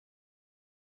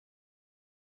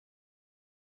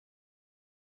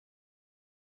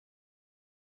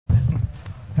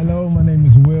Hello, my name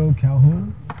is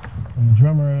Calhoun. I'm a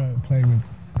drummer. I play with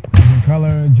Living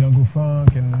Color, Jungle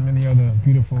Funk, and many other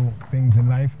beautiful things in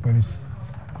life, but it's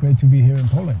great to be here in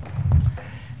Poland.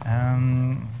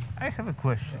 I have a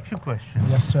few questions.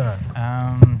 Yes, sir.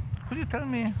 Could you tell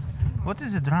me, what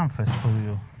is a drum fest for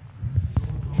you?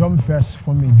 Drum fest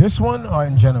for me, this one or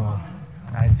in general?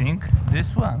 I think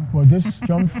this one. Well, this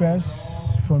drum fest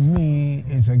for me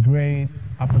is a great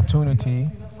opportunity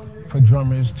for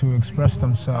drummers to express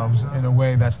themselves in a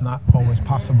way that's not always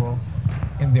possible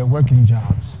in their working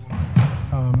jobs.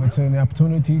 It's an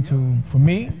opportunity for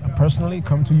me personally,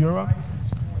 come to Europe,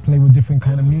 play with different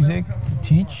kind of music,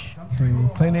 teach, do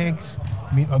clinics,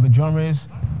 meet other drummers,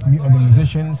 meet other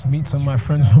musicians, meet some of my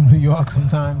friends from New York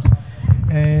sometimes.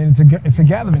 And it's a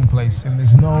gathering place, and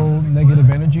there's no negative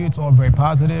energy. It's all very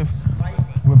positive.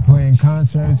 We're playing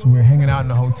concerts, we're hanging out in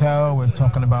the hotel, we're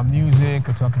talking about music,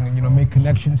 we're talking, make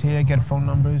connections here, get phone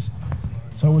numbers.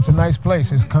 So it's a nice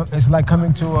place. It's like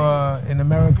coming to, in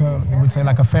America, we would say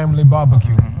like a family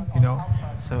barbecue,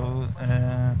 So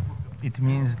it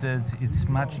means that it's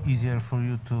much easier for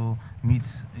you to meet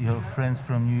your friends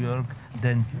from New York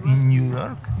than in New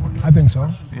York? I think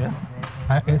so. Yeah?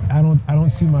 I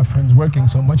don't see my friends working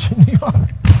so much in New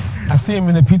York. I see them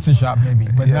in the pizza shop maybe,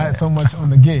 but not so much on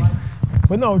the gig.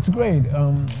 But no, it's great.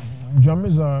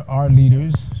 Drummers are our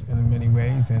leaders in many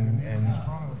ways, and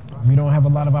we don't have a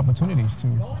lot of opportunities to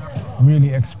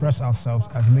really express ourselves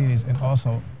as leaders and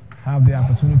also have the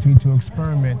opportunity to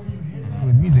experiment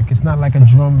with music. It's not like a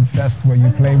drum fest where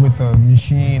you play with a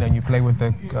machine and you play with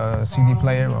a CD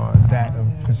player or that or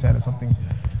cassette or something.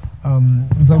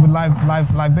 It's like with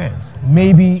live bands.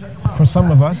 Maybe for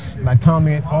some of us, like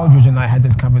Tommy and Aldridge and I had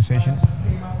this conversation,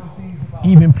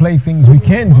 even play things we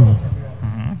can do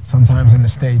sometimes in the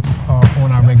States or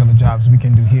on our regular jobs we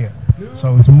can do here.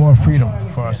 So it's more freedom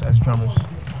for us as drummers.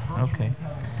 Okay.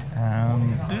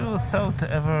 Do you thought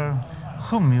ever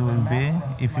whom you will be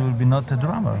if you will be not a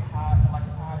drummer?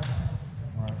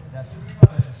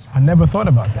 I never thought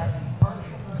about that.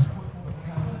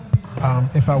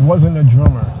 If I wasn't a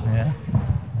drummer,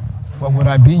 what would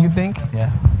I be, you think? Yeah.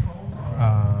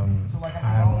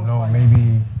 I don't know,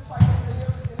 maybe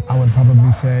I would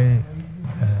probably say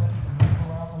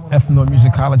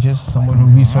ethnomusicologist, someone who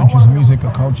researches music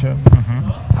or culture.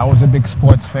 I was a big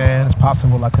sports fan. It's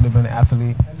possible I could have been an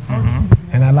athlete.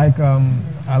 And I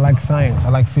like science. I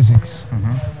like physics.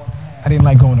 I didn't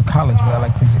like going to college, but I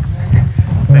like physics.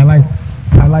 And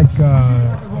I like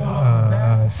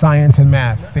science and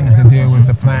math, things that deal with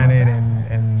the planet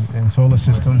and solar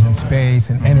systems and space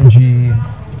and energy. And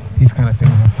these kind of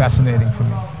things are fascinating for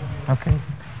me. Okay.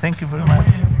 Thank you very much.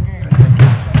 Thank you.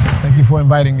 Thank you for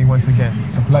inviting me once again.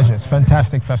 It's a pleasure. It's a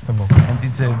fantastic festival. And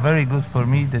it's very good for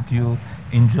me that you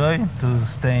enjoy to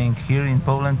staying here in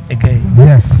Poland again.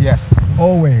 Yes,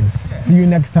 always. See you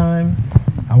next time.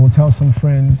 I will tell some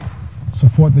friends,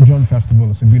 support the drum festival.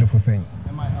 It's a beautiful thing.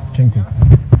 Dziękuję.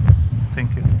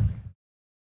 Thank you.